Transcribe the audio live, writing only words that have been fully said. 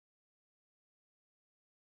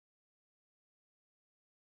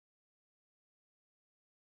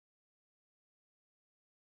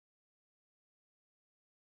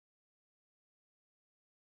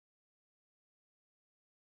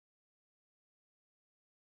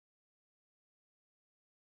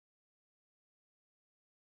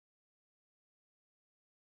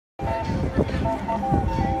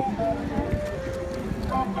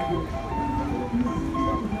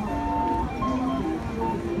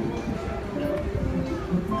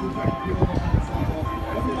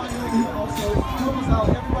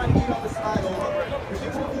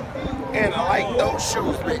And I like those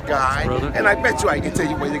shoes, big guy. Brother. And I bet you I can tell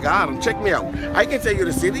you where you got them. Check me out. I can tell you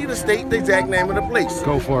the city, the state, the exact name of the place.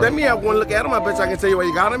 Go for it. Let me have one look at them. I bet you I can tell you where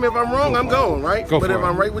you got them. If I'm wrong, I'm going, right? Go but for if it.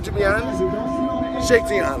 I'm right, would you be honest? Shake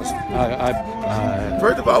the honesty.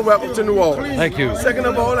 First First of all, welcome to New Orleans. Thank you. Second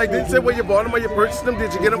of all, I didn't say where you bought them or you purchased them.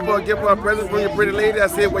 Did you get them for a gift or a present from your pretty lady? I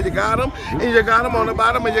said where you got them, and you got them on the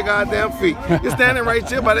bottom of your goddamn feet. You're standing right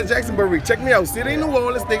here by the Jacksonville. Check me out. City, New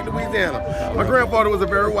Orleans, state, Louisiana. My grandfather was a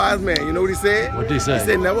very wise man. You know what he said? What did he say? He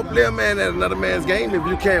said, never play a man at another man's game if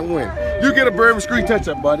you can't win. You get a Bourbon Street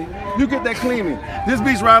touch-up, buddy. You get that cleaning. This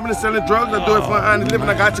beach robbing and selling drugs. I do it for an honest living.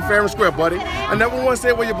 I got you fair and square, buddy. I never once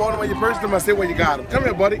said where you bought them or you purchased them. I said where you got them. Come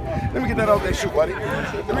here, buddy. Let me get that off that shoe, buddy.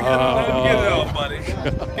 Let me get it off, buddy.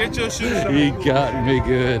 Get your shoes on. He got me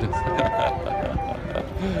good.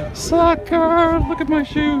 Sucker! Look at my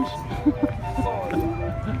shoes.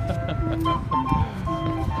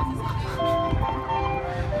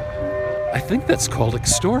 I think that's called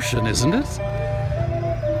extortion, isn't it?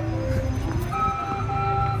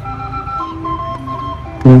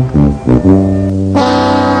 Mm-hmm.